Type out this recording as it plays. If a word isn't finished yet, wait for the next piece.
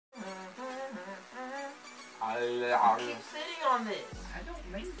keep sitting on this. I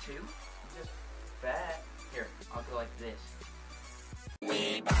don't mean to. I'm just fat. Here, I'll go like this.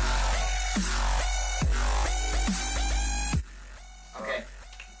 Okay,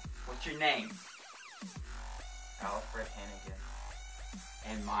 what's your name? Alfred Hannigan.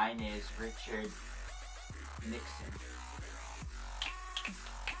 And mine is Richard Nixon.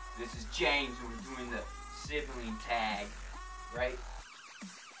 This is James, and we're doing the Sibling Tag, right?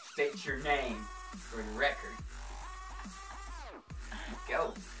 State your name for the record.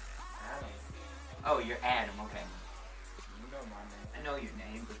 Go. Adam. Oh, you're Adam, okay. You know my name. I know your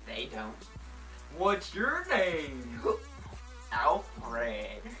name, but they don't. What's your name?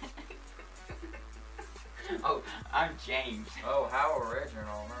 Alfred. Oh, I'm James. Oh, how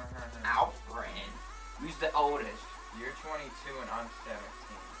original. Alfred. Who's the oldest? You're 22 and I'm 17.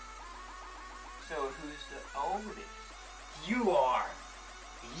 So who's the oldest? You are.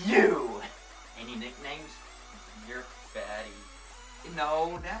 You. Any nicknames? You're fatty.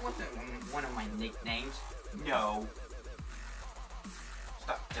 No, that wasn't one of my nicknames. No.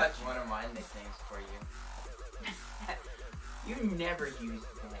 Stop That's touching. one of my nicknames for you. You never use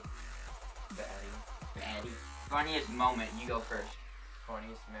that. Fatty. Fatty. Funniest moment. You go first.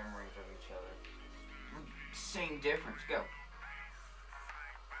 Funniest memories of each other. Same difference. Go.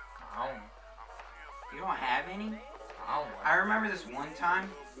 I don't. You don't have any? I I remember this one time.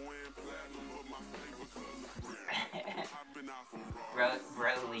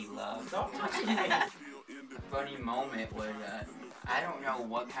 Brotherly love. Stop touching me. A funny moment was, I don't know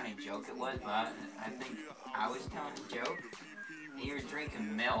what kind of joke it was, but I think I was telling a joke. You were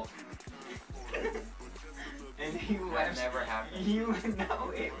drinking milk. And you That laughed. never happened. You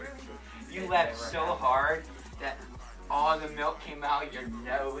know it really. You It laughed never so happened. hard that all the milk came out your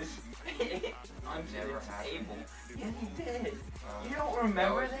nose onto Never the happened. table. Yeah, you did. Oh, You don't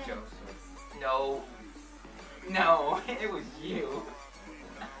remember that was that? Joseph. No. No, it was you.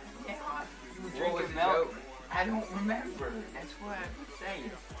 Yeah, you were What was drinking the milk. joke? I don't remember. That's what I'm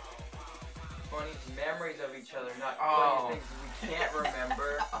saying. Funny memories of each other, not Oh. funny things we can't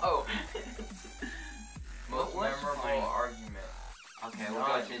remember. Oh. Most What was memorable funny? argument. Okay, we'll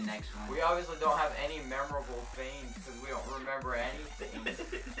go to the next one. We obviously don't have any memorable things because we don't remember anything.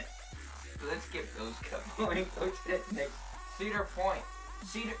 Let's skip those couple and go to the next. Cedar Point.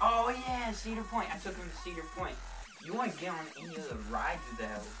 Cedar. Oh yeah, Cedar Point. I took him to Cedar Point. You want to get on any of the rides though?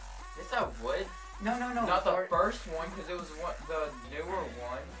 Yes, I would. No. Not the first one because it was the newer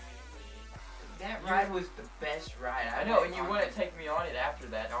one. That ride was the best ride. I know, and you wouldn't take me on it after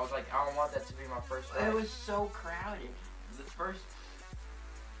that. I was like, I don't want that to be my first ride. It was so crowded. The first,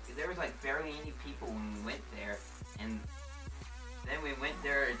 there was like barely any people when we went there, and then we went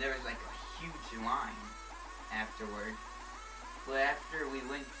there. There was like a huge line afterward. But after we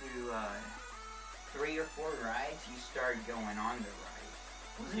went through 3 or 4 rides, you started going on the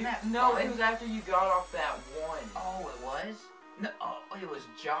ride. Wasn't that No, fun? it was after you got off that one. Oh, it was? No, oh, it was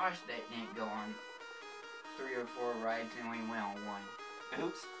Josh that didn't go on 3 or 4 rides and we went on 1.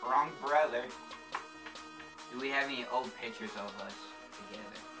 Oops, wrong brother. Do we have any old pictures of us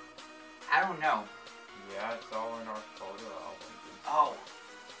together? I don't know. Yeah, it's all in our photo album. Oh,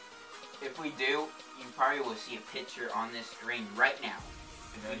 if we do, you probably will see a picture on this screen right now.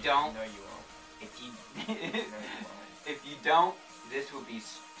 If you don't, No, you won't. if you No, you won't. if you don't, this will be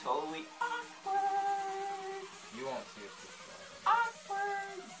totally awkward. You won't see a picture.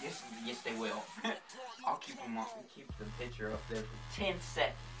 Awkward. Yes, they will. I'll keep them on. Keep the picture up there for 10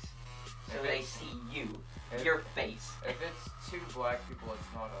 seconds, so If they it's- see you, if- your face. If it's 2 black people,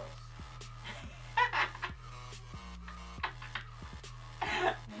 it's not us.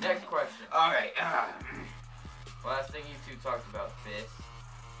 Next question. All right. Last thing you two talked about this.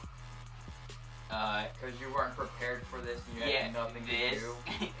 Because you weren't prepared for this and you had nothing to this. do.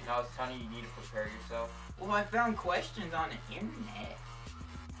 And I was telling you need to prepare yourself. Well, I found questions on the internet.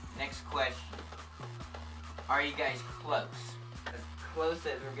 Next question. Are you guys close? As close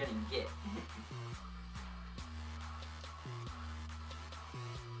as we're gonna get.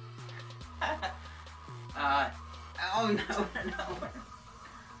 Oh no.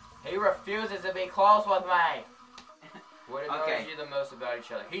 He refuses to be close with me. What annoys Okay. you the most about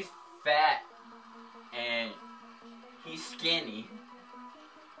each other? He's fat. And he's skinny.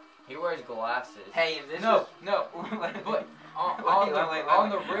 He wears glasses. Hey, if this No, was... no. But on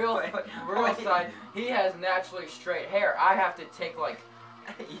the real side, he has naturally straight hair. I have to take like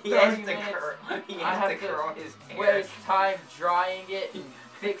He has 30 to minutes. curl. He I has have to to curl his hair. waste time drying it and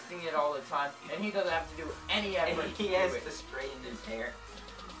fixing it all the time, and he doesn't have to do any And effort he to has do it. to straighten his hair.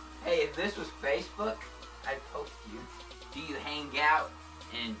 Hey, if this was Facebook, I'd post you. Do you hang out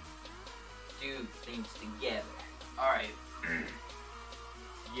and do things together. Alright.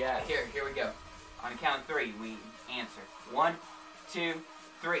 Yeah. Here we go. On the count of 3, we answer. 1, 2,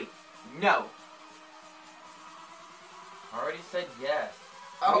 3. No. I already said yes.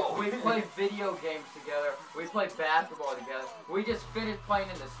 Oh. We play video games together. We play basketball together. We just finished playing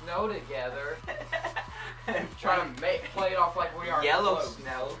in the snow together. Trying to play it off like we are yellow close.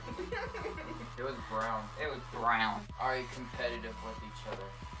 snow. It was brown. It was brown. Are you competitive with each other?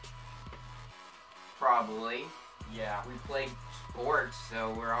 Probably. Yeah. We play sports,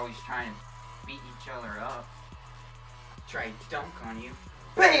 so we're always trying to beat each other up. Try to dunk on you.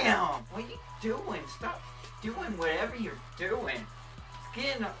 BAM! What are you doing? Stop doing whatever you're doing.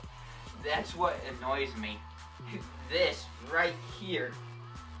 Skin. That's what annoys me. This right here.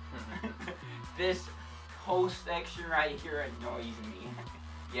 This whole section right here annoys me.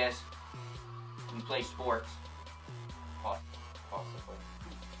 Yes, we play sports. Possibly.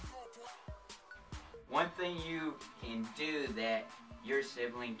 One thing you can do that your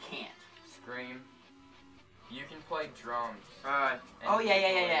sibling can't. Scream. You can play drums. Oh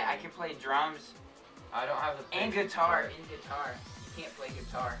yeah. I can play drums. I don't have the and patience guitar. for it. And guitar. You can't play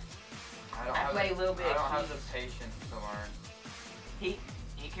guitar. I play a little bit. I don't of have the keys. patience to learn.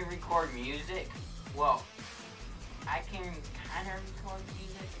 He can record music. Well, I can kind of record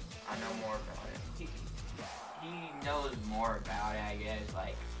music. I know more about it. He knows more about it, I guess,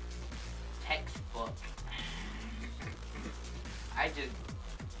 like textbook. I just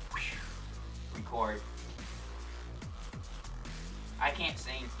record. I can't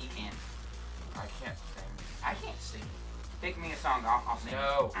sing. He can. I can't sing. I can't sing. Pick me a song. I'll sing.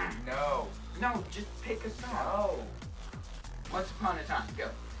 No. No. No, just pick a song. No. Once Upon a Time. Go.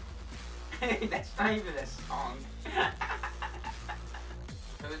 That's not even a song.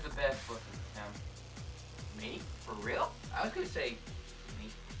 Who's the best looking, Tim? Me? For real? I was gonna say me.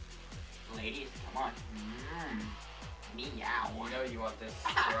 Ladies, come on. Meow. You know you want this,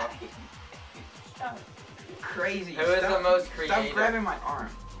 girl. Stop. Crazy. Who is the most creative? Stop grabbing my arm.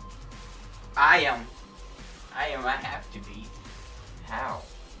 I am. I have to be. How?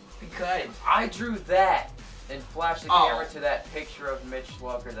 Because I drew that and flashed the Oh. camera to that picture of Mitch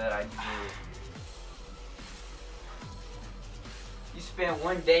Lucker that I drew. you spend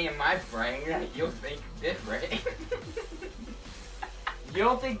one day in my brain, you'll think different. You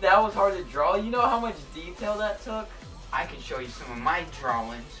don't think that was hard to draw? You know how much detail that took? I can show you some of my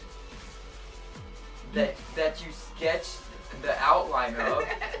drawings. That you sketched the outline of.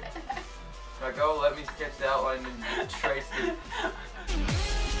 Like, oh, let me sketch the outline and trace it.